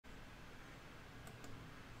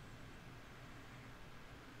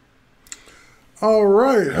All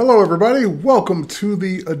right. Hello, everybody. Welcome to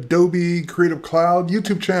the Adobe Creative Cloud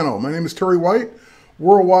YouTube channel. My name is Terry White,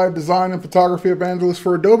 worldwide design and photography evangelist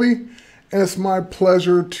for Adobe. And it's my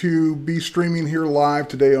pleasure to be streaming here live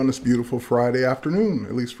today on this beautiful Friday afternoon,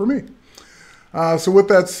 at least for me. So with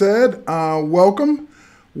that said, welcome.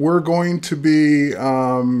 We're going to be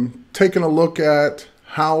taking a look at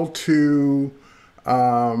how to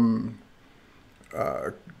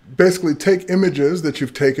basically take images that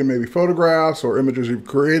you've taken, maybe photographs or images you've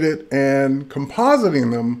created, and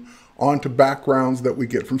compositing them onto backgrounds that we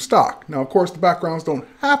get from stock. Now, of course, the backgrounds don't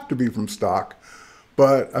have to be from stock,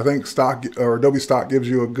 but I think Stock or Adobe Stock gives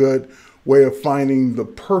you a good way of finding the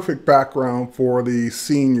perfect background for the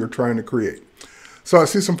scene you're trying to create. So I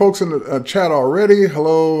see some folks in the chat already.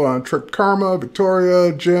 Hello, Trick Karma,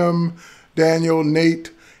 Victoria, Jim, Daniel,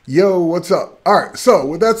 Nate. Yo, what's up? All right, so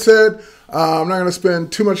with that said, I'm not going to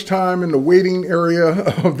spend too much time in the waiting area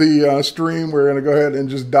of the stream. We're going to go ahead and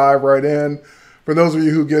just dive right in. For those of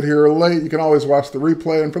you who get here late, you can always watch the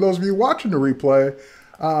replay. And for those of you watching the replay,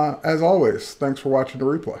 as always, thanks for watching the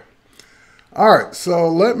replay. All right, so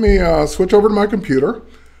let me switch over to my computer.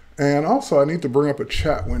 And also, I need to bring up a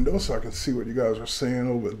chat window so I can see what you guys are saying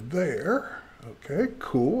over there. Okay,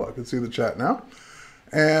 cool. I can see the chat now.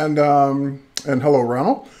 And hello,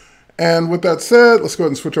 Ronald. And with that said, let's go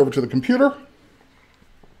ahead and switch over to the computer.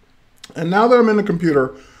 And now that I'm in the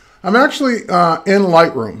computer, I'm actually in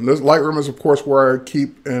Lightroom. This Lightroom is, of course, where I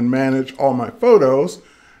keep and manage all my photos.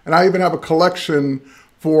 And I even have a collection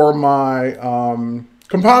for my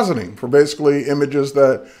compositing, for basically images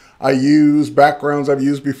that I use, backgrounds I've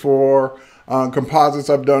used before, composites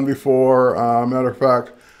I've done before. Matter of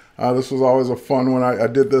fact, this was always a fun one. I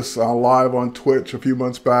did this live on Twitch a few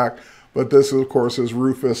months back. But this, of course, is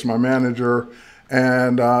Rufus, my manager,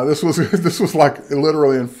 and this was like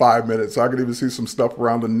literally in 5 minutes. So I could even see some stuff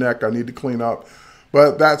around the neck I need to clean up.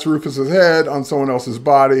 But that's Rufus's head on someone else's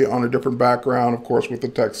body on a different background, of course, with the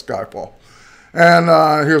text Skyfall. And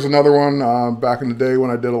here's another one back in the day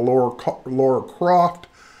when I did a Laura Croft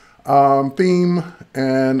theme,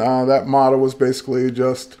 and that model was basically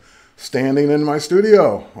just standing in my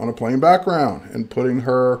studio on a plain background and putting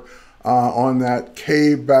her on that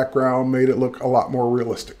cave background, made it look a lot more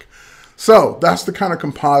realistic. So that's the kind of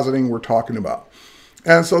compositing we're talking about.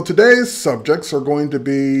 And so today's subjects are going to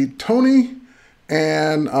be Tony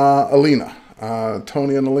and Alina.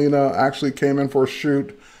 Tony and Alina actually came in for a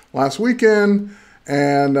shoot last weekend,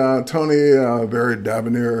 and Tony, a very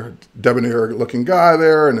debonair looking guy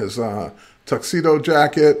there in his tuxedo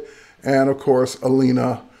jacket, and of course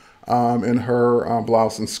Alina in her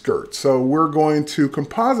blouse and skirt. So we're going to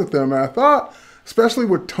composite them. And I thought, especially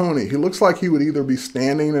with Tony, he looks like he would either be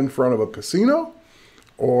standing in front of a casino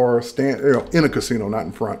or in a casino, not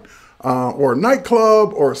in front, or a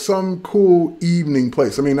nightclub or some cool evening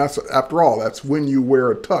place. I mean, that's, after all, that's when you wear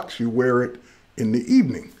a tux. You wear it in the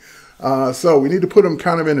evening. So we need to put him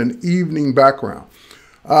kind of in an evening background.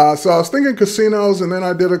 So I was thinking casinos, and then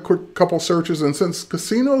I did a quick couple searches, and since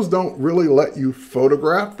casinos don't really let you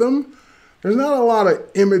photograph them, there's not a lot of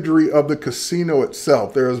imagery of the casino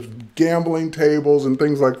itself. There's gambling tables and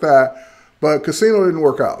things like that, but casino didn't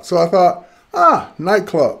work out. So I thought,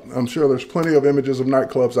 nightclub. I'm sure there's plenty of images of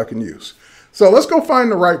nightclubs I can use. So let's go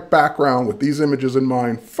find the right background with these images in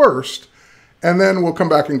mind first, and then we'll come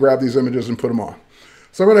back and grab these images and put them on.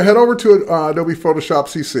 So I'm going to head over to Adobe Photoshop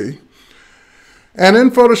CC. And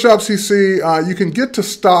in Photoshop CC, you can get to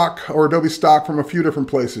Stock or Adobe Stock from a few different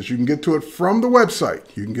places. You can get to it from the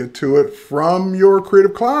website. You can get to it from your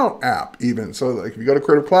Creative Cloud app even. So like if you go to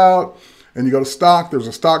Creative Cloud and you go to Stock, there's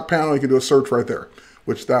a Stock panel. You can do a search right there,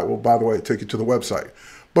 which that will, by the way, take you to the website.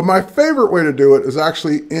 But my favorite way to do it is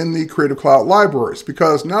actually in the Creative Cloud libraries,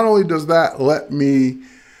 because not only does that let me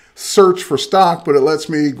search for stock, but it lets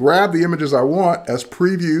me grab the images I want as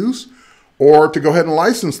previews, or to go ahead and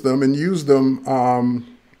license them and use them from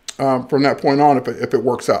that point on if it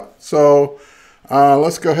works out. So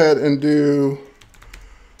let's go ahead and do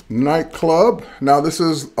nightclub. Now this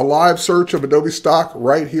is a live search of Adobe Stock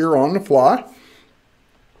right here on the fly.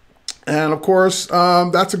 And of course,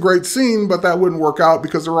 that's a great scene, but that wouldn't work out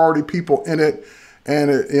because there are already people in it.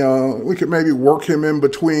 And we could maybe work him in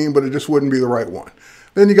between, but it just wouldn't be the right one.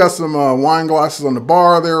 Then you got some wine glasses on the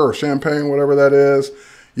bar there, or champagne, whatever that is.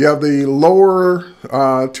 You have the lower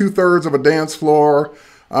 2/3 of a dance floor.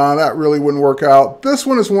 That really wouldn't work out. This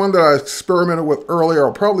one is one that I experimented with earlier.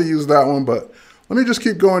 I'll probably use that one, but let me just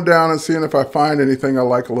keep going down and seeing if I find anything I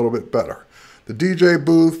like a little bit better. The DJ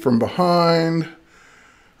booth from behind.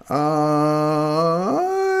 That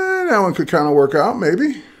one could kind of work out,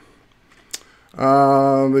 maybe.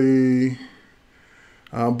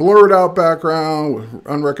 Blurred out background with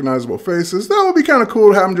unrecognizable faces. That would be kind of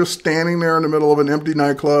cool to have them just standing there in the middle of an empty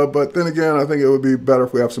nightclub, but then again, I think it would be better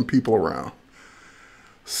if we have some people around.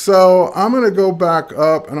 So I'm going to go back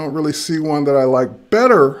up. I don't really see one that I like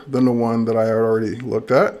better than the one that I had already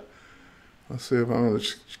looked at. Let's see if I'm going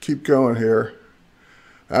to keep going here.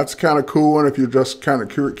 That's kind of cool, and if you're just kind of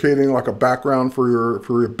creating like a background for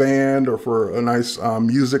your band or for a nice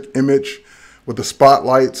music image with the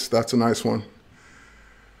spotlights, that's a nice one.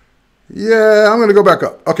 Yeah, I'm going to go back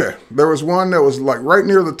up. Okay, there was one that was like right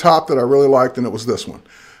near the top that I really liked, and it was this one.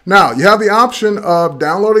 Now, you have the option of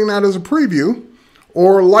downloading that as a preview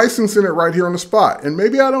or licensing it right here on the spot. And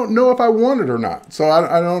maybe I don't know if I want it or not. So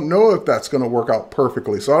I don't know if that's going to work out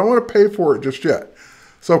perfectly. So I don't want to pay for it just yet.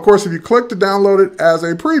 So of course, if you click to download it as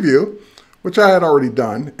a preview, which I had already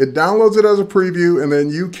done, it downloads it as a preview, and then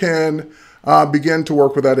you can begin to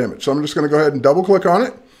work with that image. So I'm just going to go ahead and double click on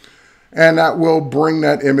it, and that will bring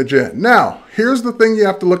that image in. Now, here's the thing you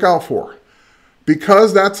have to look out for.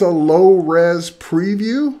 Because that's a low res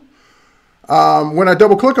preview, when I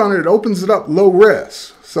double click on it, it opens it up low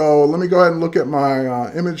res. So let me go ahead and look at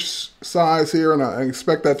my image size here, and I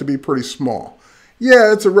expect that to be pretty small.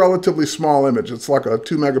 Yeah, it's a relatively small image. It's like a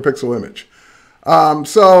 2 megapixel image.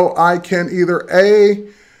 So I can either A,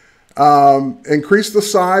 increase the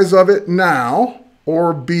size of it now,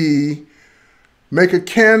 or B, make a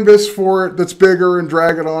canvas for it that's bigger and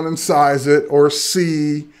drag it on and size it, or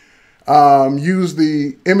C, use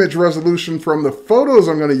the image resolution from the photos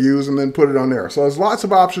I'm going to use and then put it on there. So there's lots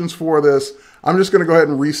of options for this. I'm just going to go ahead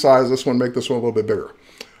and resize this one, make this one a little bit bigger.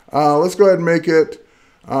 Let's go ahead and make it,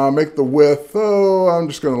 make the width, I'm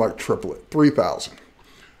just going to like triple it, 3,000.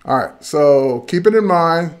 All right, so keep it in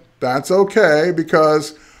mind, that's okay,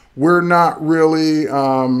 because we're not really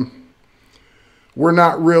going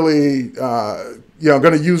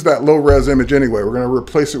to use that low res image anyway. We're going to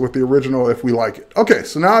replace it with the original if we like it. Okay,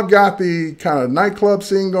 so now I've got the kind of nightclub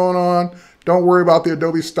scene going on. Don't worry about the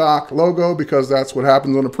Adobe Stock logo, because that's what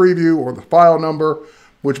happens on the preview, or the file number,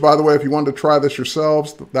 which, by the way, if you wanted to try this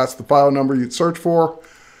yourselves, that's the file number you'd search for.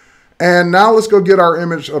 And now let's go get our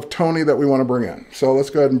image of Tony that we want to bring in. So let's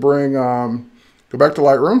go ahead and bring, go back to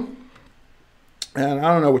Lightroom. And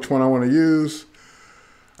I don't know which one I want to use.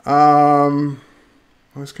 I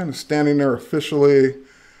was kind of standing there officially.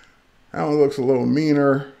 That one looks a little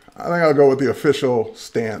meaner. I think I'll go with the official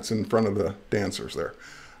stance in front of the dancers there.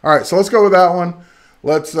 All right, so let's go with that one.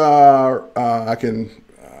 Let's, I can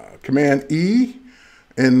Command E,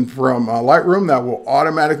 and from Lightroom, that will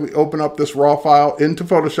automatically open up this raw file into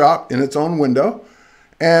Photoshop in its own window.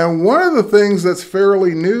 And one of the things that's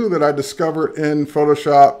fairly new that I discovered in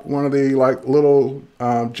Photoshop, one of the like little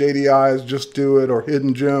JDIs, just do it, or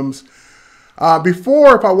hidden gems.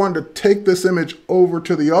 Before, if I wanted to take this image over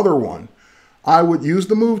to the other one, I would use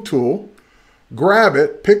the move tool, grab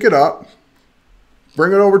it, pick it up,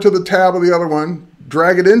 bring it over to the tab of the other one,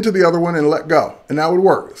 drag it into the other one, and let go. And that would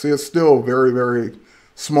work. See, it's still very, very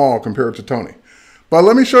small compared to Tony. But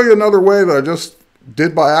let me show you another way that I just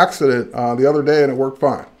did by accident the other day, and it worked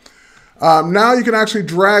fine. Now you can actually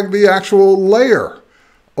drag the actual layer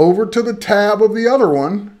over to the tab of the other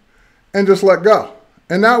one and just let go.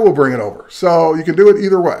 And that will bring it over. So you can do it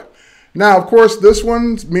either way. Now, of course, this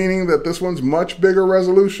one's meaning that this one's much bigger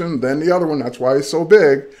resolution than the other one. That's why it's so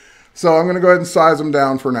big. So I'm going to go ahead and size them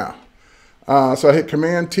down for now. So I hit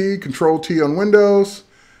Command T, Control T on Windows,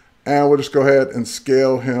 and we'll just go ahead and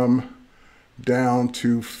scale him down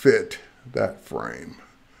to fit that frame.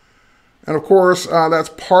 And of course, that's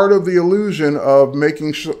part of the illusion of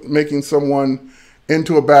making someone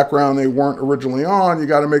into a background they weren't originally on. You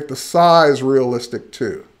got to make the size realistic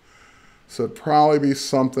too. So it'd probably be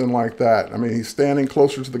something like that. I mean, he's standing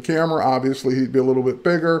closer to the camera. Obviously, he'd be a little bit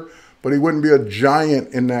bigger, but he wouldn't be a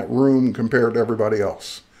giant in that room compared to everybody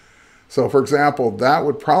else. So for example, that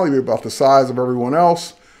would probably be about the size of everyone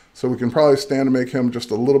else. So we can probably stand to make him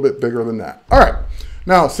just a little bit bigger than that. All right.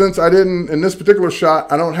 Now, since I didn't, in this particular shot,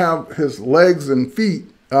 I don't have his legs and feet,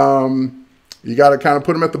 you got to kind of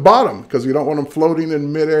put him at the bottom because you don't want him floating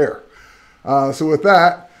in midair. So with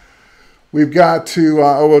that, we've got to,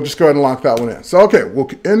 we'll just go ahead and lock that one in. So, okay, we'll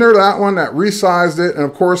enter that one, that resized it. And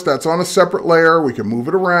of course, that's on a separate layer. We can move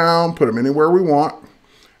it around, put him anywhere we want.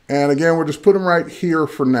 And again, we'll just put him right here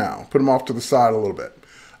for now. Put him off to the side a little bit.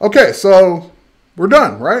 Okay, so we're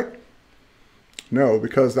done, right? No,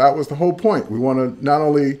 because that was the whole point. We want to not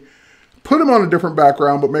only put him on a different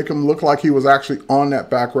background, but make him look like he was actually on that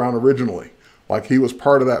background originally, like he was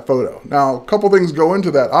part of that photo. Now, a couple things go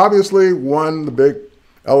into that. Obviously, one, the big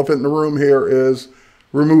elephant in the room here is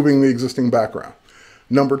removing the existing background.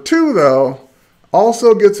 Number two, though,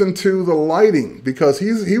 Also gets into the lighting because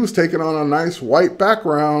he was taking on a nice white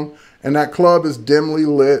background, and that club is dimly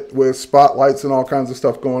lit with spotlights and all kinds of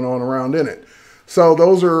stuff going on around in it. So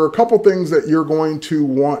those are a couple things that you're going to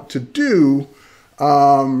want to do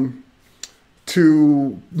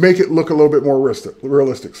to make it look a little bit more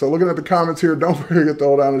realistic. So looking at the comments here, don't forget to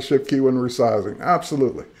hold down the shift key when resizing.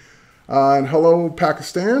 Absolutely. And hello,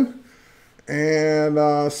 Pakistan.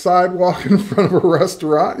 And sidewalk in front of a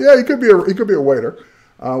restaurant. Yeah, he could be a waiter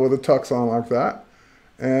with a tux on like that.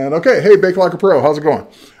 And okay, hey, Bake Like a Pro, how's it going?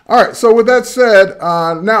 All right, so with that said,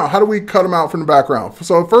 now how do we cut him out from the background?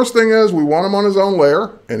 So the first thing is we want him on his own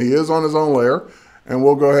layer, and he is on his own layer. And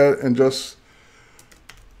we'll go ahead and just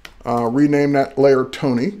rename that layer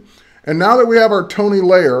Tony. And now that we have our Tony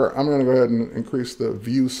layer, I'm going to go ahead and increase the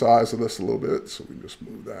view size of this a little bit. So we just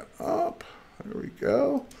move that up. There we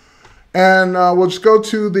go. And we'll just go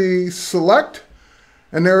to the select,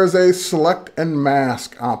 and there is a select and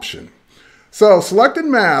mask option. So select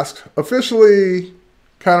and mask officially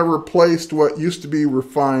kind of replaced what used to be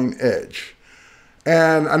refine edge.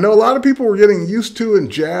 And I know a lot of people were getting used to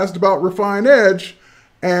and jazzed about refine edge,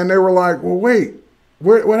 and they were like, well, wait,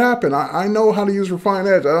 what happened? I know how to use refine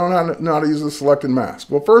edge. I don't know how to use the select and mask.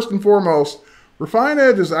 Well, first and foremost, refine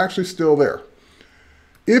edge is actually still there.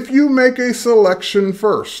 If you make a selection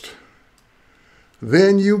first,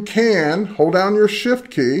 then you can hold down your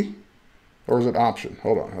shift key, or is it option?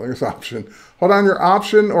 Hold on, I think it's option. Hold down your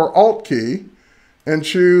option or alt key and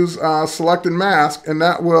choose select and mask, and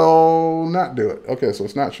that will not do it. Okay, so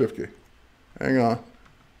it's not shift key. Hang on.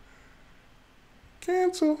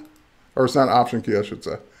 Cancel. Or it's not option key, I should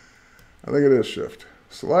say. I think it is shift.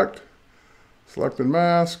 Select and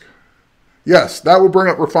mask. Yes, that would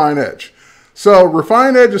bring up refine edge. So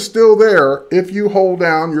refine edge is still there if you hold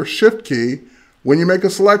down your shift key when you make a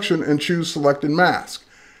selection and choose select and mask.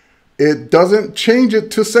 It doesn't change it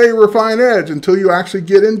to say refine edge until you actually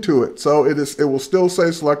get into it. So it will still say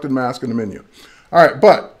select and mask in the menu. All right,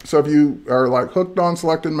 but so if you are like hooked on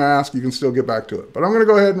select and mask, you can still get back to it. But I'm going to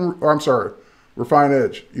go ahead and, or I'm sorry, refine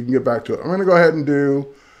edge. You can get back to it. I'm going to go ahead and do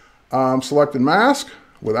select and mask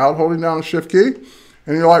without holding down the shift key.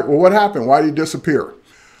 And you're like, well, what happened? Why did you disappear?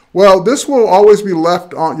 Well, this will always be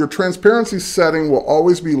left on, your transparency setting will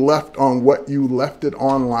always be left on what you left it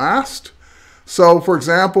on last. So for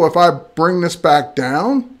example, if I bring this back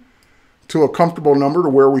down to a comfortable number to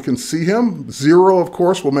where we can see him, 0 of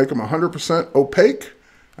course will make him 100% opaque.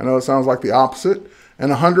 I know it sounds like the opposite.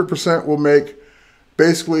 And 100% will make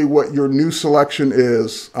basically what your new selection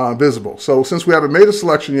is visible. So since we haven't made a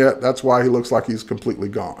selection yet, that's why he looks like he's completely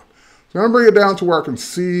gone. So I'm going to bring it down to where I can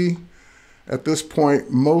see at this point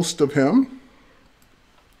most of him.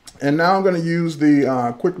 And now I'm going to use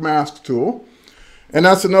the quick mask tool. And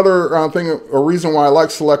that's another thing, a reason why I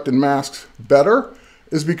like select and masks better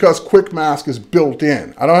is because quick mask is built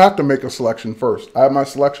in. I don't have to make a selection first. I have my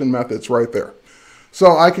selection methods right there.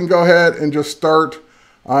 So I can go ahead and just start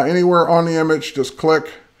anywhere on the image, just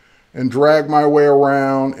click and drag my way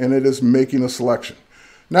around, and it is making a selection.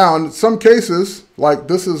 Now, in some cases, like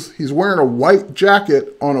this is, he's wearing a white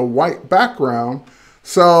jacket on a white background,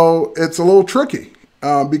 so it's a little tricky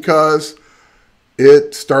because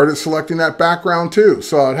it started selecting that background too.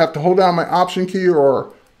 So I'd have to hold down my option key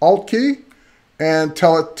or alt key and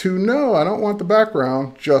tell it to no, I don't want the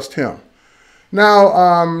background, just him.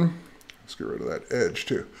 Now, let's get rid of that edge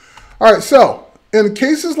too. All right, so in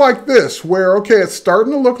cases like this where, okay, it's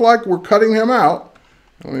starting to look like we're cutting him out.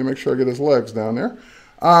 Let me make sure I get his legs down there.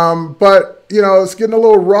 But, you know, it's getting a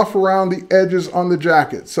little rough around the edges on the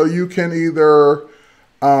jacket. So you can either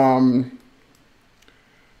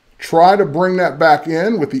try to bring that back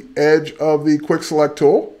in with the edge of the quick select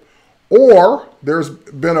tool, or there's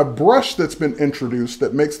been a brush that's been introduced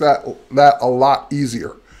that makes that a lot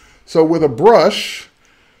easier. So with a brush,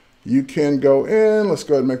 you can go in, let's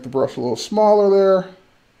go ahead and make the brush a little smaller there,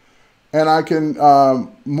 and I can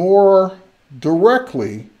more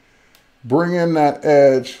directly bring in that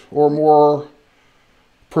edge, or more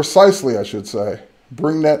precisely, I should say,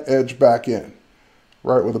 bring that edge back in,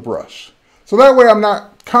 right, with a brush. So that way I'm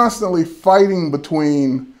not constantly fighting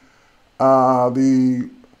between the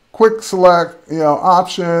quick select, you know,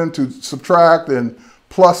 option to subtract and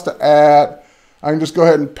plus to add. I can just go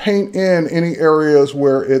ahead and paint in any areas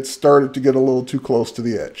where it started to get a little too close to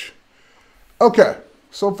the edge. Okay,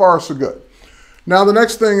 so far so good. Now the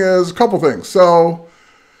next thing is a couple things. So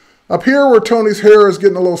up here where Tony's hair is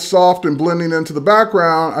getting a little soft and blending into the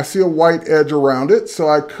background, I see a white edge around it. So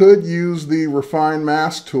I could use the refine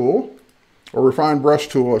mask tool, or refine brush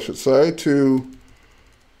tool, I should say, to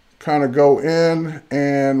kind of go in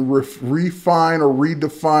and refine or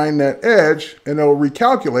redefine that edge, and it'll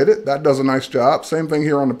recalculate it. That does a nice job. Same thing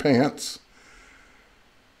here on the pants.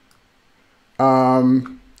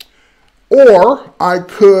 Or I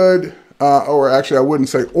could, or actually I wouldn't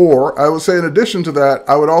say or, I would say in addition to that,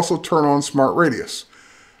 I would also turn on Smart Radius.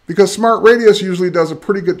 Because Smart Radius usually does a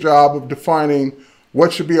pretty good job of defining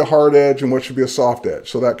what should be a hard edge and what should be a soft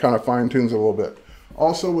edge. So that kind of fine tunes it a little bit.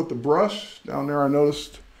 Also with the brush down there, I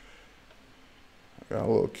noticed I got a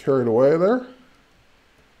little carried away there.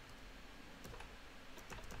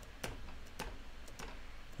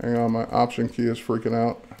 Hang on, my option key is freaking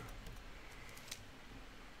out.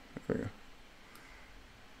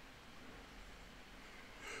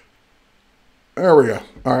 There we go.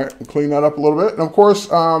 All right, we'll clean that up a little bit. And of course,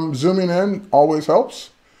 zooming in always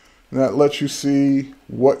helps. And that lets you see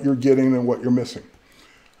what you're getting and what you're missing.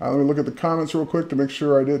 Let me look at the comments real quick to make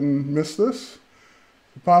sure I didn't miss this. Is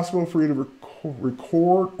it possible for you to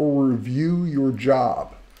record or review your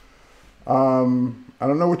job? I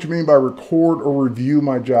don't know what you mean by record or review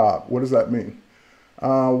my job. What does that mean?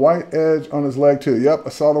 White edge on his leg too. Yep, I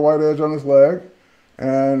saw the white edge on his leg.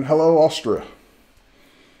 And hello, Austria.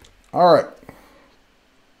 All right.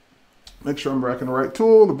 Make sure I'm racking the right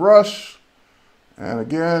tool, the brush. And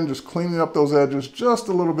again, just cleaning up those edges just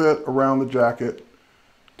a little bit around the jacket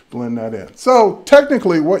to blend that in. So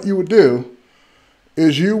technically what you would do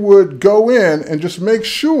is you would go in and just make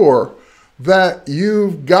sure that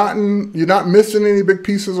you're not missing any big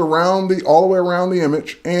pieces around all the way around the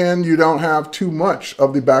image, and you don't have too much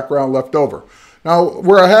of the background left over. Now,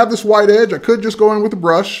 where I have this white edge, I could just go in with the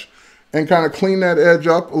brush and kind of clean that edge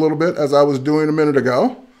up a little bit as I was doing a minute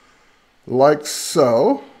ago, like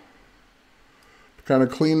so. Kind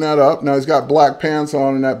of clean that up. Now he's got black pants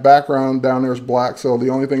on and that background down there is black, so the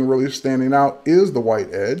only thing really standing out is the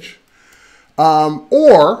white edge.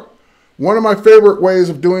 Or one of my favorite ways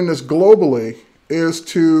of doing this globally is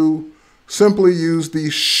to simply use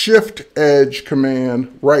the Shift Edge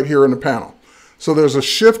command right here in the panel. So there's a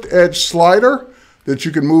Shift Edge slider that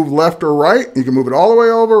you can move left or right. You can move it all the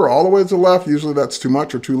way over or all the way to the left. Usually that's too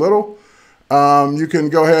much or too little. You can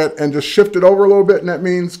go ahead and just shift it over a little bit, and that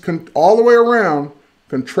means all the way around,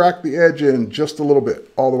 contract the edge in just a little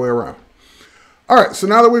bit, all the way around. All right, so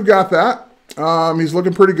now that we've got that, he's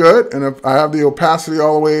looking pretty good, and I have the opacity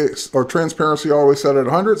all the way, or transparency all the way set at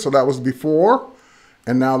 100, so that was before,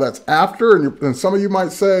 and now that's after, and some of you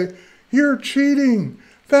might say, you're cheating,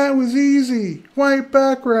 that was easy, white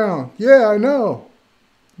background. Yeah, I know,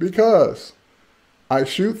 because I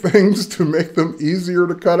shoot things to make them easier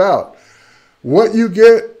to cut out. What you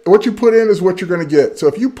put in is what you're going to get. So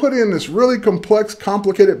if you put in this really complex,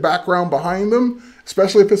 complicated background behind them,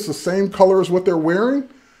 especially if it's the same color as what they're wearing,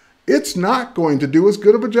 it's not going to do as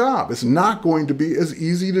good of a job. It's not going to be as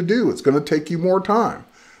easy to do. It's going to take you more time.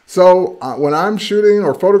 So when I'm shooting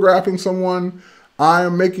or photographing someone, I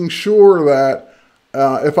am making sure that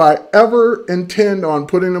if I ever intend on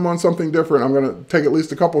putting them on something different, I'm going to take at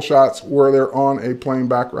least a couple shots where they're on a plain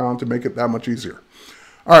background to make it that much easier.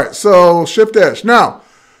 All right, so Shift Edge. Now,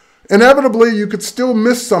 inevitably, you could still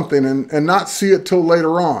miss something and not see it till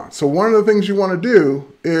later on. So one of the things you want to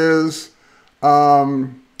do is,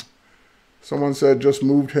 someone said just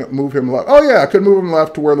move him left. Oh yeah, I could move him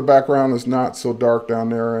left to where the background is not so dark down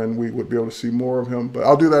there and we would be able to see more of him, but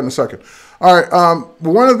I'll do that in a second. All right,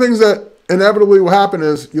 but one of the things that inevitably will happen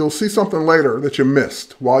is you'll see something later that you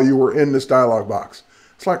missed while you were in this dialog box.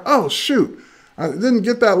 It's like, oh shoot, I didn't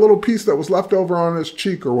get that little piece that was left over on his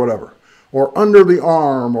cheek or whatever, or under the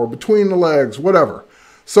arm or between the legs, whatever.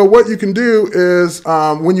 So what you can do is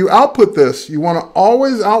when you output this, you want to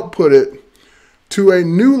always output it to a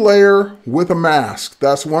new layer with a mask.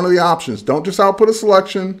 That's one of the options. Don't just output a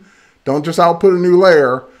selection. Don't just output a new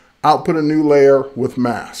layer. Output a new layer with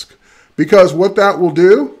mask. Because what that will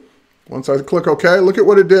do, once I click OK, look at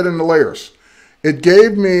what it did in the layers. It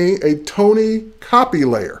gave me a Tony copy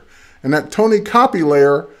layer. And that Tony copy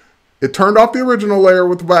layer, it turned off the original layer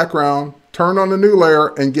with the background, turned on the new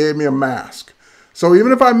layer, and gave me a mask. So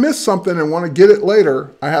even if I miss something and want to get it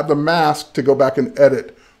later, I have the mask to go back and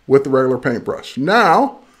edit with the regular paintbrush.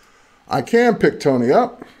 Now, I can pick Tony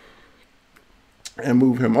up and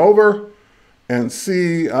move him over and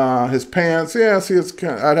see his pants. Yeah, see,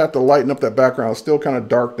 I'd have to lighten up that background. It's still kind of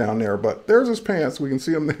dark down there, but there's his pants. We can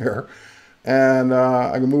see him there. And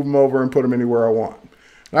I can move him over and put him anywhere I want.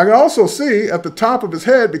 And I can also see at the top of his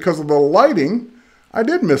head, because of the lighting, I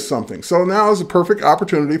did miss something. So now is a perfect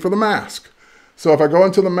opportunity for the mask. So if I go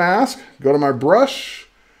into the mask, go to my brush,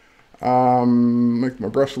 make my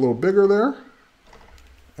brush a little bigger there.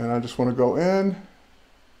 And I just want to go in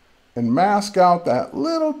and mask out that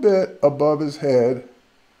little bit above his head,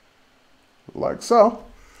 like so,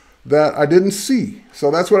 that I didn't see.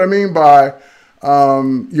 So that's what I mean by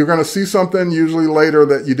you're going to see something usually later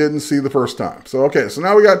that you didn't see the first time. So, okay, so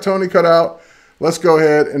now we got Tony cut out. Let's go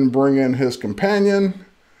ahead and bring in his companion.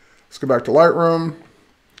 Let's go back to Lightroom.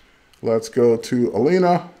 Let's go to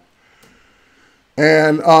Alina.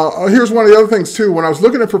 And here's one of the other things too. When I was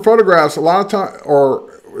looking at for photographs, a lot of time, or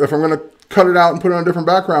if I'm going to cut it out and put it on a different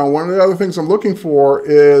background, one of the other things I'm looking for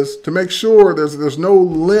is to make sure there's no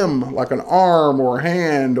limb, like an arm or a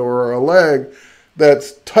hand or a leg,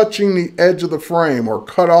 that's touching the edge of the frame or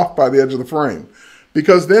cut off by the edge of the frame.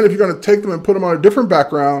 Because then if you're going to take them and put them on a different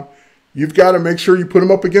background, you've got to make sure you put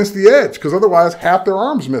them up against the edge, because otherwise half their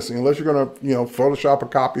arm's missing unless you're going to, Photoshop a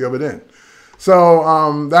copy of it in.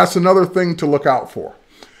 So that's another thing to look out for.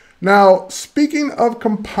 Now, speaking of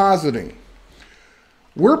compositing,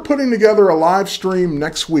 we're putting together a live stream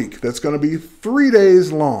next week that's going to be 3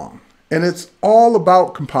 days long, and it's all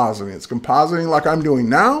about compositing. It's compositing like I'm doing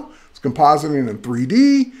now. It's compositing in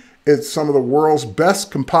 3D. It's some of the world's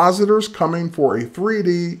best compositors coming for a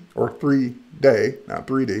 3D or 3-day, not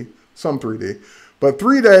 3D, some 3D, but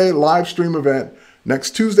 3-day live stream event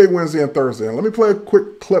next Tuesday, Wednesday, and Thursday. And let me play a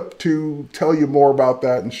quick clip to tell you more about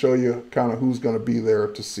that and show you kind of who's going to be there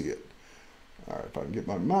to see it. All right, if I can get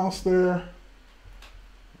my mouse there.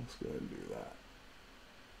 Let's go ahead and do that.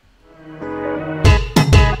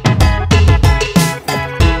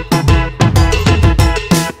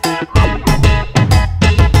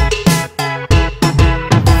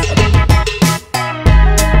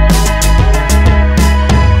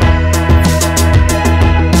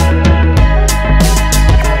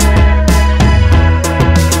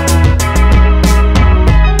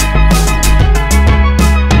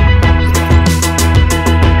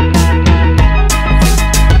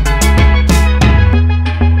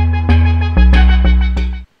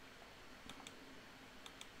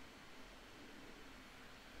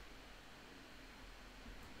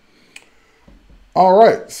 All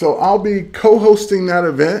right, so I'll be co-hosting that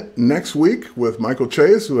event next week with Michael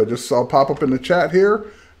Chase, who I just saw pop up in the chat here,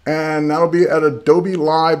 and that'll be at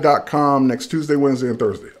adobelive.com next Tuesday, Wednesday, and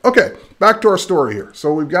Thursday. Okay, back to our story here.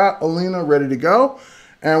 So we've got Alina ready to go,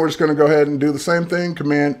 and we're just going to go ahead and do the same thing,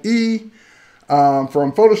 Command E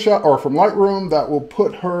from Photoshop or from Lightroom. That will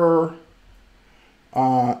put her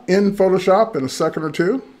in Photoshop in a second or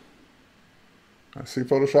two. I see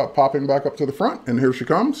Photoshop popping back up to the front, and here she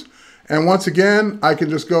comes. And once again, I can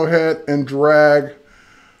just go ahead and drag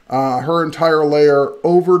her entire layer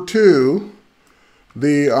over to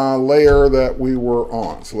the layer that we were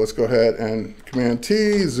on. So let's go ahead and Command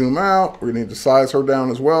T, zoom out. We need to size her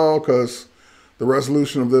down as well because the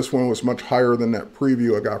resolution of this one was much higher than that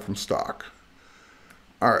preview I got from stock.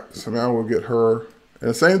 All right, so now we'll get her. And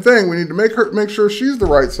the same thing, we need to make sure she's the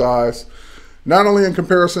right size, not only in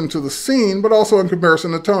comparison to the scene, but also in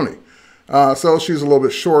comparison to Tony. So she's a little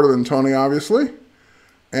bit shorter than Tony, obviously,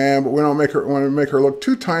 but we don't want to make her look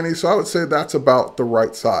too tiny. So I would say that's about the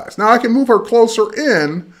right size. Now I can move her closer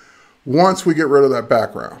in once we get rid of that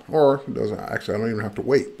background, or it doesn't actually. I don't even have to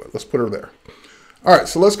wait, but let's put her there. All right,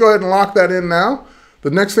 so let's go ahead and lock that in now.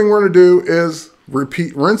 The next thing we're going to do is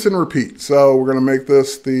repeat, rinse and repeat. So we're going to make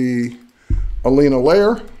this the Alina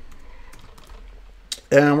layer,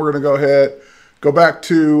 and we're going to go ahead, go back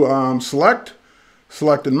to select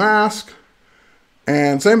and mask.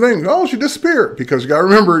 And same thing, oh, she disappeared, because you got to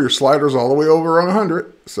remember your slider's all the way over on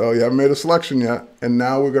 100, so you haven't made a selection yet, and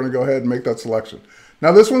now we're going to go ahead and make that selection.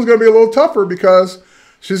 Now this one's going to be a little tougher because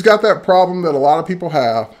she's got that problem that a lot of people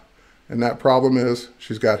have, and that problem is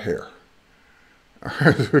she's got hair. All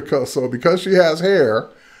right, because she has hair,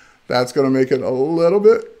 that's going to make it a little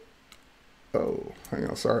bit, oh, hang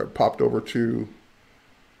on, sorry, it popped over to,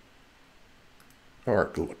 all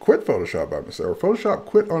right, quit Photoshop by mistake, or Photoshop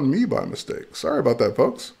quit on me by mistake. Sorry about that,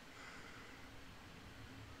 folks.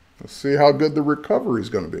 Let's see how good the recovery is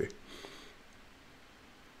going to be.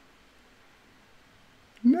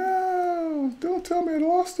 No, don't tell me I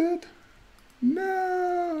lost it.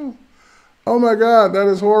 No. Oh my God, that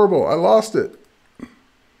is horrible. I lost it.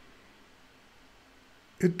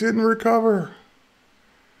 It didn't recover.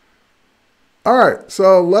 All right,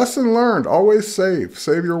 so lesson learned, always save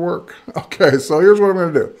your work. Okay, so here's what I'm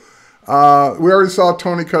gonna do. We already saw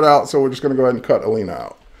Tony cut out, so we're just gonna go ahead and cut Alina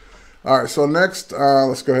out. All right, so next,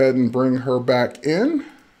 let's go ahead and bring her back in.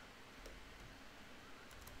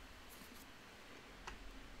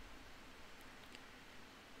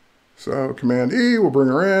 So Command E, we'll bring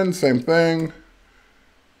her in, same thing.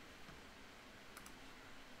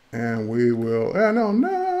 And we will,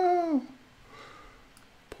 no.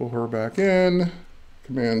 Pull her back in,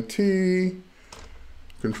 Command T,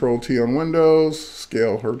 Control T on Windows,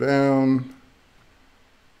 scale her down.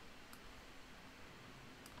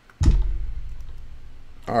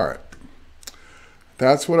 All right.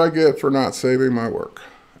 That's what I get for not saving my work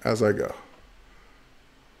as I go.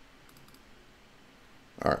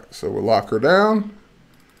 All right, so we'll lock her down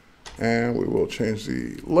and we will change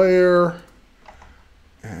the layer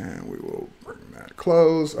and we will bring that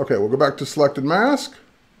close. Okay, we'll go back to selected mask.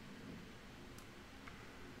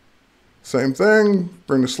 Same thing,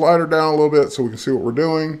 bring the slider down a little bit so we can see what we're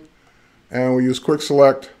doing. And we use quick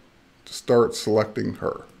select to start selecting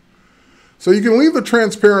her. So you can leave the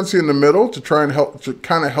transparency in the middle to try and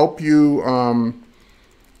help you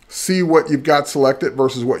see what you've got selected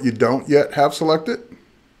versus what you don't yet have selected.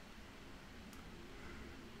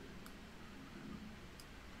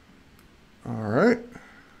 All right.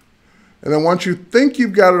 And then once you think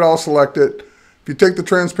you've got it all selected, if you take the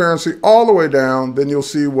transparency all the way down, then you'll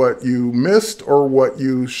see what you missed or what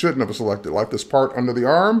you shouldn't have selected, like this part under the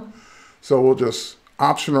arm. So we'll just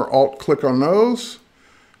Option or Alt click on those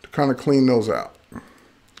to kind of clean those out.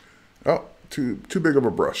 Oh, too big of a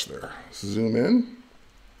brush there. Zoom in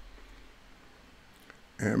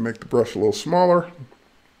and make the brush a little smaller.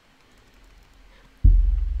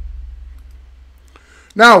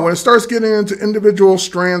 Now, when it starts getting into individual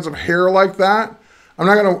strands of hair like that,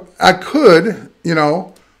 I could,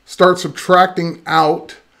 start subtracting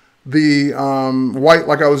out the white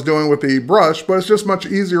like I was doing with the brush, but it's just much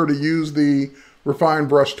easier to use the Refine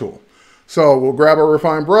Brush tool. So we'll grab our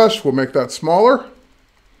Refine Brush, we'll make that smaller,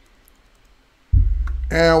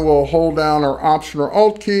 and we'll hold down our Option or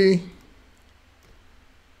Alt key.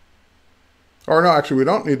 Or no, actually we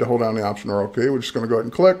don't need to hold down the Option or Alt key, we're just going to go ahead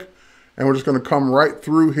and click, and we're just going to come right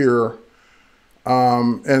through here.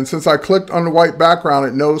 And since I clicked on the white background,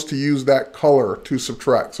 it knows to use that color to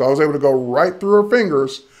subtract. So I was able to go right through her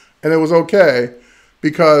fingers and it was okay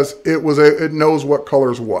because it knows what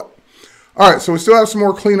color is what. All right, so we still have some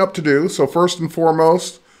more cleanup to do. So first and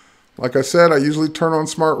foremost, like I said, I usually turn on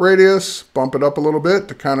Smart Radius, bump it up a little bit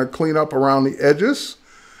to kind of clean up around the edges.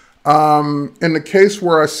 In the case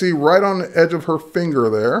where I see right on the edge of her finger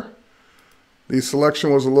there, the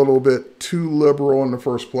selection was a little bit too liberal in the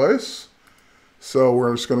first place. So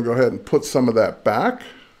we're just going to go ahead and put some of that back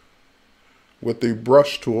with the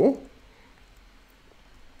brush tool.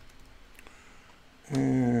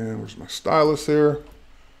 And where's my stylus here?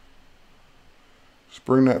 Just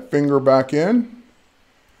bring that finger back in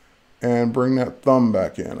and bring that thumb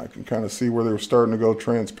back in. I can kind of see where they were starting to go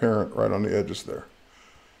transparent right on the edges there.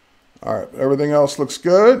 All right, everything else looks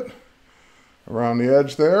good around the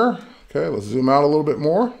edge there. Okay, let's zoom out a little bit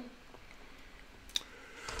more.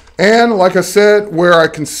 And like I said, where I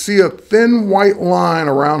can see a thin white line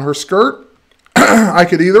around her skirt, I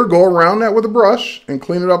could either go around that with a brush and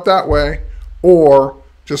clean it up that way, or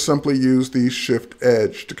just simply use the Shift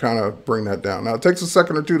Edge to kind of bring that down. Now it takes a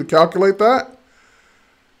second or two to calculate that.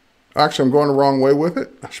 Actually, I'm going the wrong way with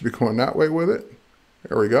it. I should be going that way with it.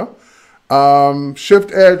 There we go.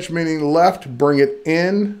 Shift Edge meaning left, bring it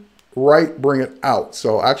in, right, bring it out.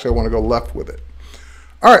 So actually I want to go left with it.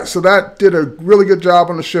 All right, so that did a really good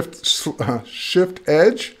job on the Shift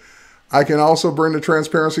Edge. I can also bring the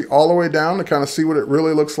transparency all the way down to kind of see what it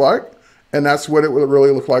really looks like. And that's what it would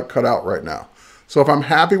really look like cut out right now. So if I'm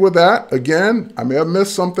happy with that, again, I may have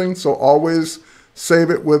missed something, so always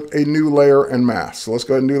save it with a new layer and mask. So let's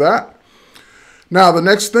go ahead and do that. Now the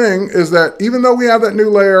next thing is that even though we have that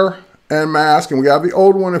new layer and mask, and we have the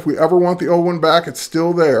old one, if we ever want the old one back, it's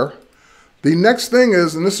still there. The next thing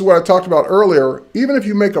is, and this is what I talked about earlier, even if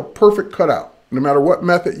you make a perfect cutout, no matter what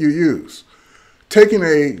method you use, taking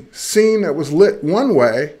a scene that was lit one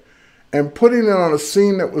way and putting it on a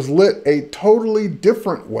scene that was lit a totally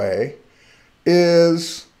different way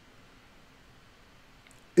is,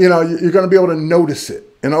 you're going to be able to notice it.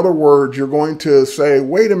 In other words, you're going to say,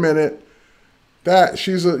 wait a minute, that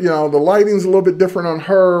she's the lighting's a little bit different on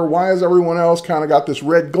her. Why has everyone else kind of got this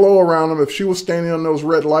red glow around them? If she was standing on those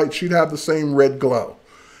red lights, she'd have the same red glow.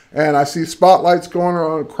 And I see spotlights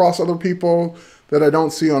going across other people that I don't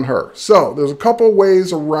see on her. So there's a couple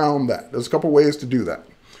ways around that. There's a couple ways to do that.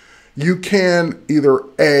 You can either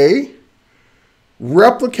A,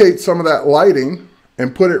 replicate some of that lighting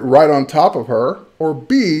and put it right on top of her, or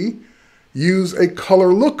B, use a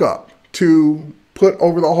color lookup to put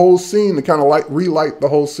over the whole scene to kind of relight the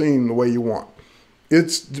whole scene the way you want.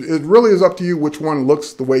 It really is up to you which one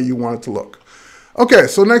looks the way you want it to look. Okay,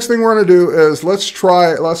 so next thing we're going to do is let's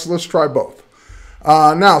try both.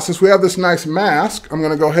 Now, since we have this nice mask, I'm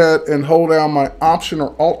going to go ahead and hold down my Option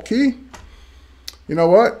or Alt key. You know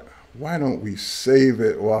what? why don't we save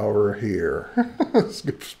it while we're here? It's a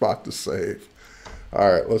good spot to save.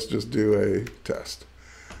 All right, let's just do a test.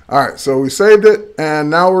 All right, so we saved it, and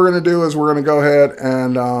now what we're going to do is we're going to go ahead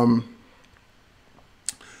and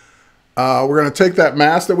we're going to take that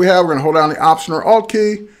mask that we have. We're going to hold down the Option or Alt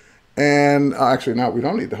key, and actually, no, we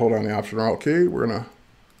don't need to hold down the Option or Alt key. We're going to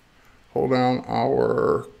hold down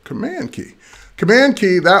our Command key. Command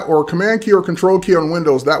key or Control key on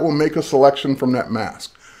Windows, that will make a selection from that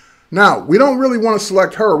mask. Now, we don't really want to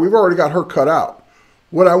select her. We've already got her cut out.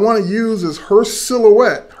 What I want to use is her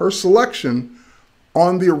silhouette, her selection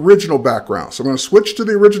on the original background. So I'm going to switch to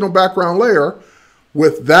the original background layer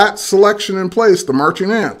with that selection in place, the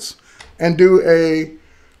marching ants, and do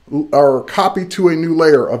or copy to a new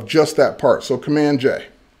layer of just that part. So Command J.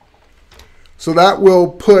 So that will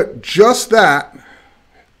put just that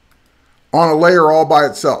on a layer all by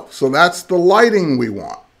itself. So that's the lighting we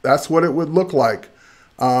want. That's what it would look like.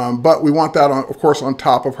 But we want that, of course, on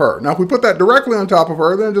top of her. Now, if we put that directly on top of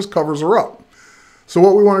her, then it just covers her up. So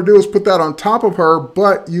what we want to do is put that on top of her,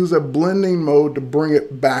 but use a blending mode to bring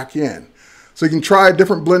it back in. So you can try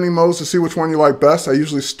different blending modes to see which one you like best. I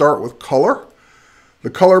usually start with color, the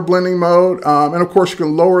color blending mode. And of course, you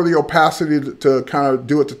can lower the opacity to kind of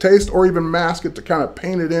do it to taste, or even mask it to kind of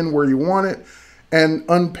paint it in where you want it and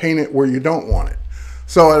unpaint it where you don't want it.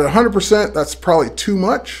 So at 100%, that's probably too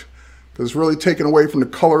much, because it's really taken away from the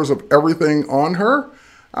colors of everything on her.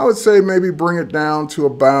 I would say maybe bring it down to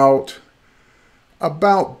about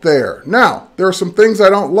there. Now, there are some things I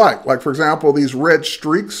don't like for example, these red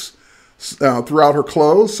streaks throughout her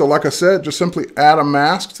clothes. So like I said, just simply add a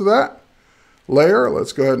mask to that layer.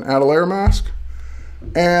 Let's go ahead and add a layer mask.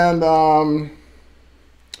 And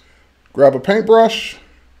grab a paintbrush,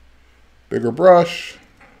 bigger brush,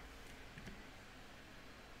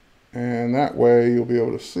 and that way you'll be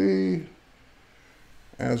able to see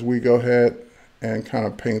as we go ahead and kind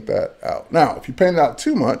of paint that out. Now, if you paint it out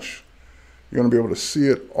too much, you're going to be able to see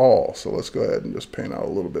it all. So let's go ahead and just paint out a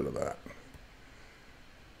little bit of that.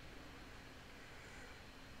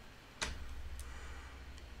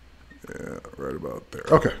 Yeah, right about there.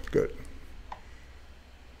 Okay, good.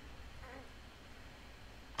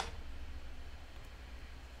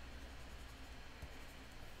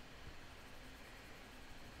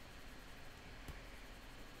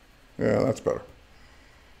 Yeah, that's better.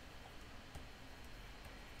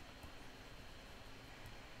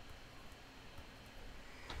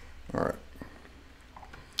 All right.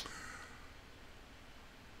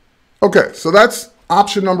 Okay, so that's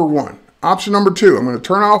option number one. Option number two, I'm going to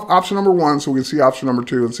turn off option number one so we can see option number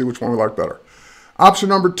two and see which one we like better. Option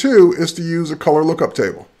number two is to use a color lookup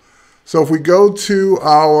table. So if we go to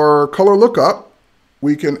our color lookup,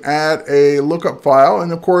 we can add a lookup file,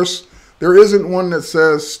 and of course, there isn't one that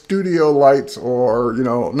says studio lights or,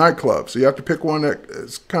 nightclub. So you have to pick one that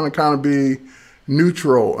is kind of be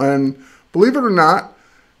neutral. And believe it or not,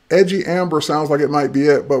 edgy amber sounds like it might be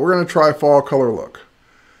it, but we're going to try fall color look.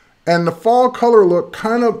 And the fall color look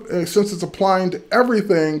kind of, since it's applying to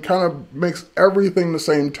everything, kind of makes everything the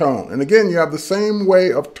same tone. And again, you have the same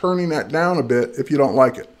way of turning that down a bit if you don't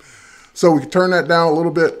like it. So we can turn that down a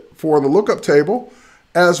little bit for the lookup table,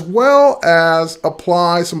 as well as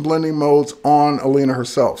apply some blending modes on Alina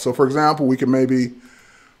herself. So for example, we can maybe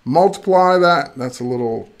multiply that. That's a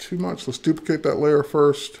little too much. Let's duplicate that layer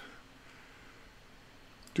first.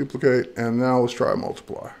 Duplicate, and now let's try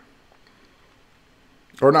multiply.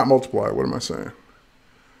 Or not multiply, what am I saying?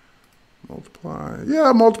 Multiply,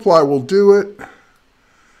 yeah, multiply will do it.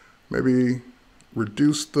 Maybe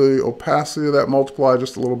reduce the opacity of that multiply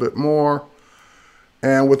just a little bit more.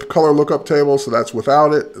 And with the color lookup table, so that's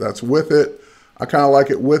without it, that's with it. I kind of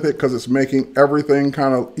like it with it because it's making everything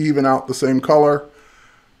kind of even out the same color.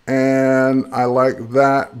 And I like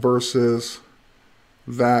that versus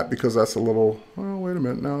that because that's a little, well, wait a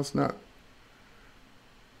minute, no, it's not.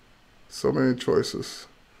 So many choices,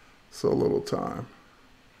 so little time.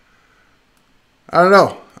 I don't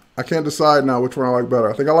know. I can't decide now which one I like better.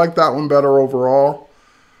 I think I like that one better overall,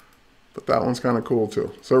 but that one's kind of cool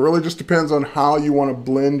too. So it really just depends on how you want to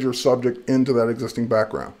blend your subject into that existing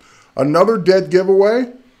background. Another dead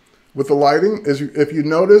giveaway with the lighting is if you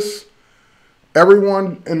notice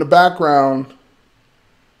everyone in the background,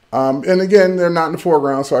 and again, they're not in the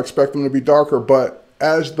foreground, so I expect them to be darker, but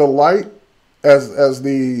as the light, as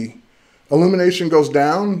the illumination goes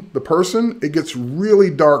down, the person, it gets really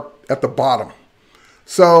dark at the bottom.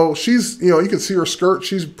 So she's, you can see her skirt,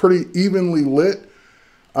 she's pretty evenly lit.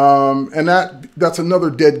 And that's another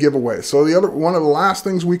dead giveaway. So one of the last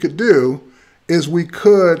things we could do is we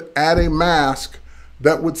could add a mask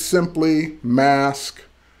that would simply mask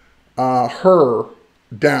her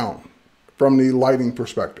down from the lighting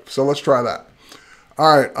perspective. So let's try that.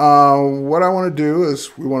 All right, what I want to do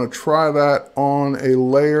is we want to try that on a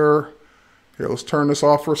layer. Here, let's turn this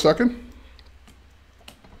off for a second.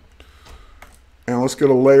 And let's get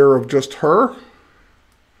a layer of just her.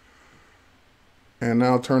 And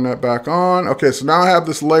now turn that back on. Okay, so now I have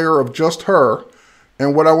this layer of just her.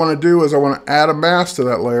 And what I want to do is I want to add a mask to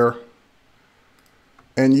that layer.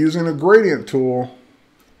 And using a gradient tool,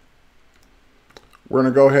 we're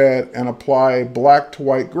going to go ahead and apply black to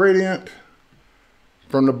white gradient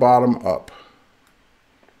from the bottom up.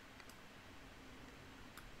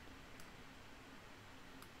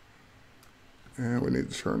 And we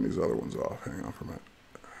need to turn these other ones off. Hang on for a minute.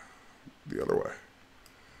 The other way.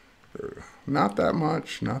 There we go. Not that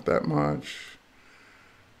much, not that much.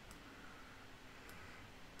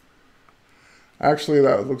 Actually,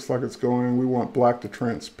 that looks like it's going, we want black to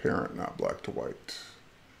transparent, not black to white.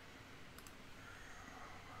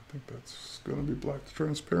 I think that's going to be black to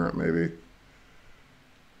transparent, maybe.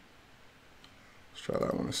 Let's try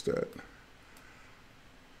that one instead.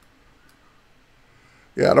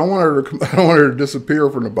 Yeah, I don't want her to disappear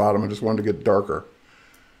from the bottom. I just want it to get darker.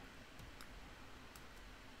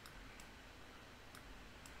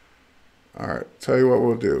 All right, tell you what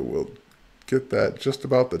we'll do. We'll get that just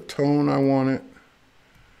about the tone I want it.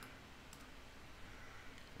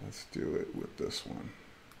 Let's do it with this one.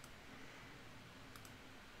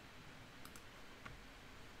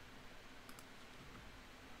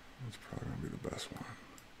 That's probably going to be the best one.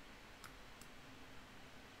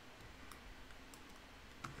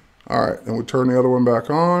 All right, then we turn the other one back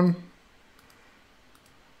on.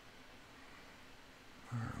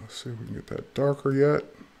 All right, let's see if we can get that darker yet.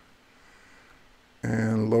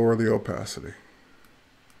 And lower the opacity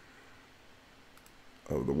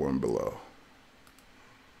of the one below.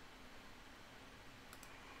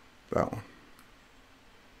 That one.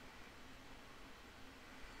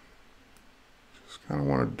 Just kind of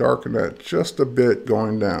want to darken that just a bit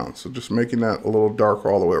going down. So just making that a little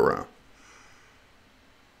darker all the way around.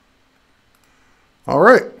 All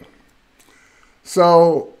right.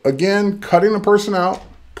 So again, cutting the person out,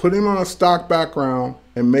 putting them on a stock background,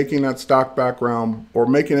 and making that stock background or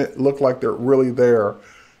making it look like they're really there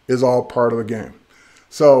is all part of the game.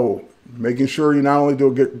 So making sure you not only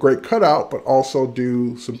do a great cutout, but also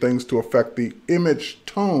do some things to affect the image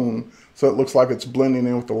tone so it looks like it's blending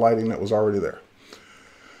in with the lighting that was already there.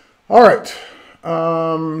 All right.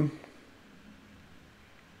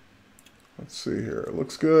 Let's see here. It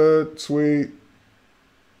looks good, sweet.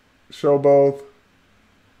 Show both.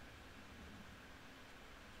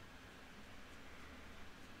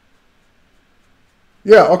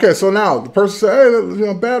 Yeah, okay, so now the person said, hey, you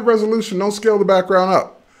know, bad resolution, don't scale the background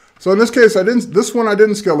up. So in this case, this one I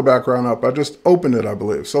didn't scale the background up. I just opened it, I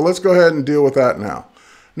believe. So let's go ahead and deal with that now.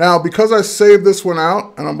 Now, because I saved this one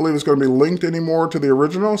out, I don't believe it's going to be linked anymore to the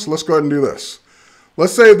original, so let's go ahead and do this.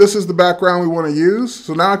 Let's say this is the background we want to use.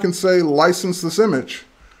 So now I can say license this image.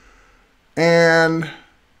 And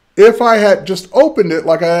if I had just opened it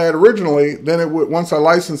like I had originally, then it would, once I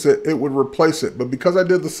license it, it would replace it. But because I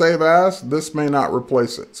did the save as, this may not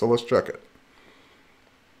replace it. So let's check it.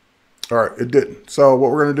 All right, it didn't. So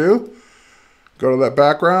what we're going to do, go to that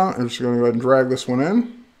background, and just going to go ahead and drag this one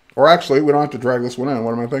in. Or actually, we don't have to drag this one in.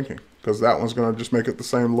 What am I thinking? Because that one's going to just make it the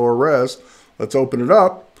same lower res. Let's open it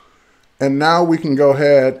up. And now we can go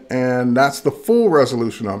ahead, and that's the full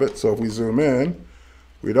resolution of it. So if we zoom in,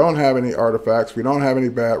 we don't have any artifacts. We don't have any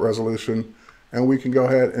bad resolution. And we can go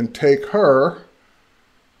ahead and take her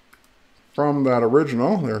from that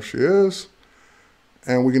original. There she is.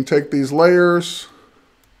 And we can take these layers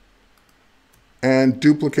and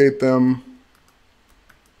duplicate them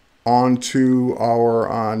onto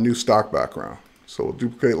our new stock background. So we'll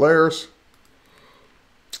duplicate layers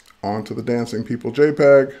onto the Dancing People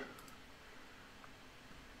JPEG.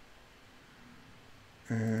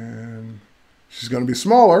 And she's going to be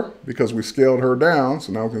smaller because we scaled her down,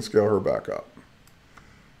 so now we can scale her back up.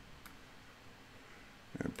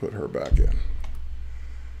 And put her back in.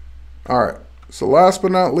 All right, so last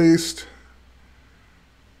but not least,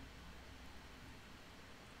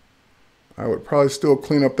 I would probably still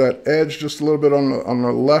clean up that edge just a little bit on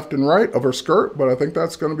the left and right of her skirt, but I think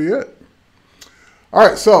that's going to be it. All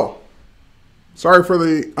right, so sorry for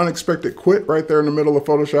the unexpected quit right there in the middle of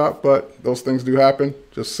Photoshop, but those things do happen.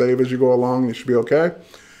 Just save as you go along, you should be okay.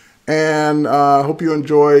 And I hope you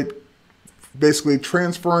enjoyed basically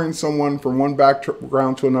transferring someone from one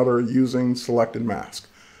background to another using selected mask.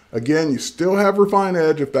 Again, you still have refine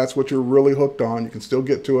edge if that's what you're really hooked on. You can still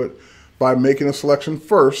get to it by making a selection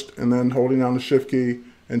first and then holding down the shift key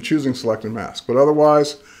and choosing selected mask. But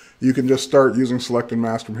otherwise, you can just start using select and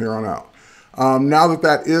mask from here on out. Now that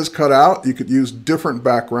that is cut out, you could use different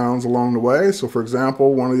backgrounds along the way. So for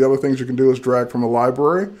example, one of the other things you can do is drag from a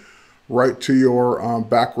library right to your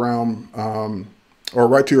background or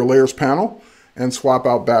right to your layers panel and swap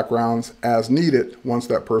out backgrounds as needed once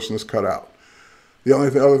that person is cut out. The only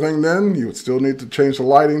other thing then, you would still need to change the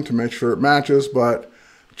lighting to make sure it matches, but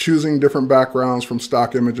choosing different backgrounds from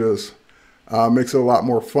stock images makes it a lot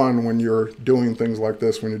more fun when you're doing things like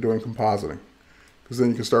this, when you're doing compositing. Because then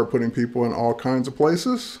you can start putting people in all kinds of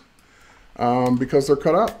places because they're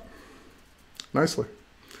cut out nicely.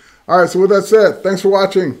 All right, so with that said, thanks for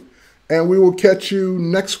watching, and we will catch you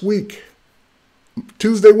next week,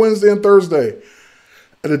 Tuesday, Wednesday, and Thursday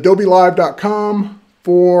at adobelive.com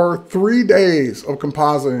for 3 days of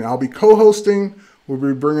compositing. I'll be co-hosting. We'll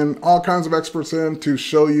be bringing all kinds of experts in to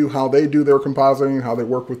show you how they do their compositing, how they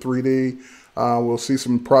work with 3D. We'll see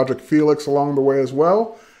some Project Felix along the way as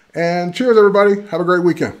well. And cheers, everybody. Have a great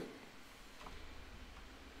weekend.